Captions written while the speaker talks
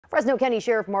Fresno County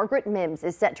Sheriff Margaret Mims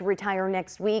is set to retire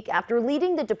next week after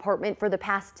leading the department for the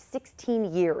past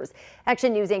 16 years.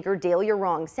 Action News anchor Dahlia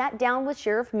Wrong sat down with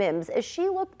Sheriff Mims as she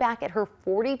looked back at her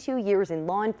 42 years in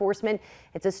law enforcement.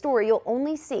 It's a story you'll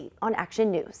only see on Action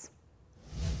News.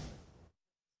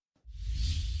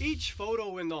 Each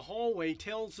photo in the hallway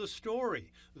tells a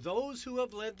story. Those who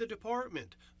have led the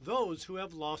department, those who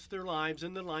have lost their lives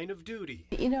in the line of duty.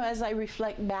 You know, as I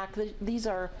reflect back, these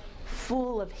are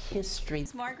full of history.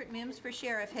 It's Margaret Mims for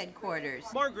Sheriff Headquarters.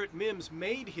 Margaret Mims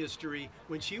made history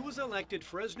when she was elected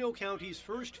Fresno County's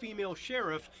first female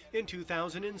sheriff in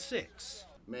 2006.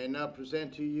 May I now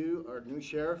present to you our new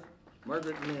sheriff,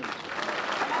 Margaret Mims.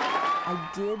 I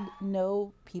did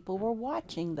know people were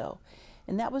watching, though.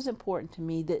 And that was important to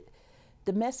me, that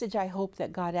the message I hope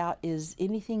that got out is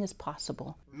anything is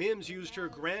possible. Mims used her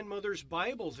grandmother's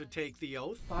Bible to take the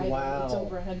oath. Wow. It's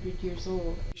over 100 years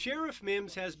old. Sheriff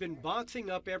Mims has been boxing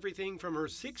up everything from her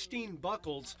 16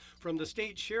 buckles from the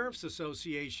State Sheriff's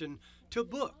Association to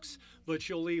books, but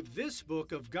she'll leave this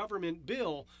book of government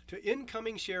bill to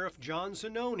incoming Sheriff John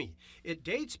Zanoni. It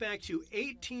dates back to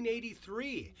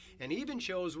 1883 and even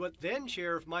shows what then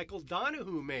Sheriff Michael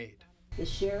Donahue made. The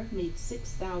sheriff made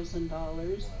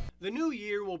 $6,000. The new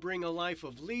year will bring a life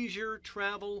of leisure,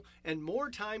 travel, and more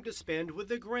time to spend with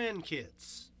the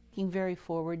grandkids. Looking very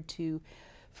forward to,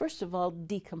 first of all,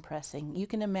 decompressing. You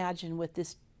can imagine what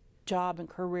this job and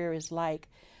career is like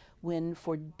when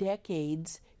for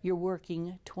decades you're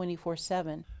working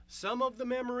 24/7. Some of the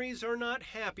memories are not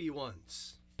happy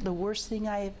ones. The worst thing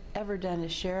I've ever done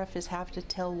as sheriff is have to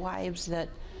tell wives that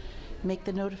make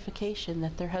the notification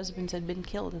that their husbands had been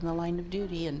killed in the line of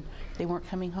duty and they weren't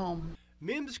coming home.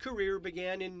 Mims' career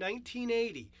began in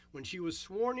 1980 when she was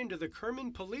sworn into the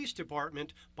Kerman Police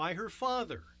Department by her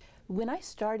father. When I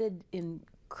started in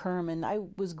Kerman, I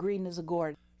was green as a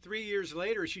gourd. 3 years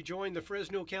later, she joined the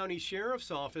Fresno County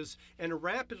Sheriff's Office and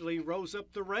rapidly rose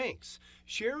up the ranks.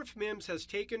 Sheriff Mims has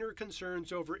taken her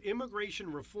concerns over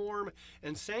immigration reform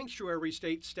and sanctuary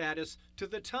state status to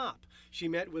the top. She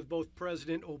met with both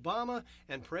President Obama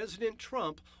and President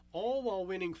Trump, all while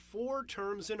winning 4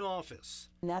 terms in office.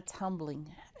 And that's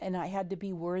humbling, and I had to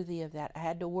be worthy of that. I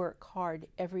had to work hard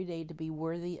every day to be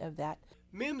worthy of that.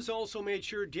 Mims also made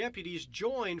sure deputies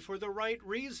joined for the right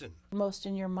reason. Most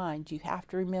in your mind, you have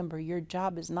to remember your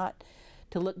job is not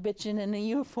to look bitchin' in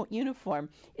a uniform,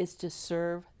 it's to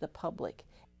serve the public.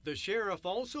 The sheriff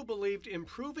also believed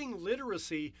improving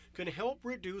literacy can help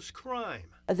reduce crime.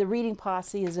 The reading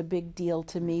posse is a big deal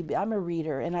to me. I'm a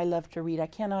reader and I love to read. I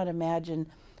cannot imagine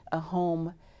a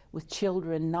home with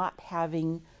children not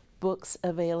having books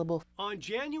available. On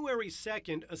January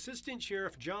 2nd, Assistant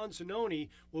Sheriff John Zanoni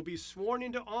will be sworn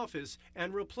into office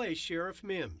and replace Sheriff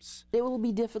Mims. It will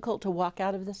be difficult to walk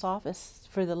out of this office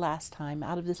for the last time,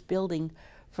 out of this building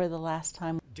for the last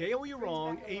time. Dahlia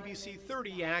Wrong, ABC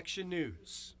 30 Action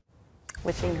News.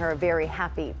 Wishing her a very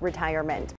happy retirement.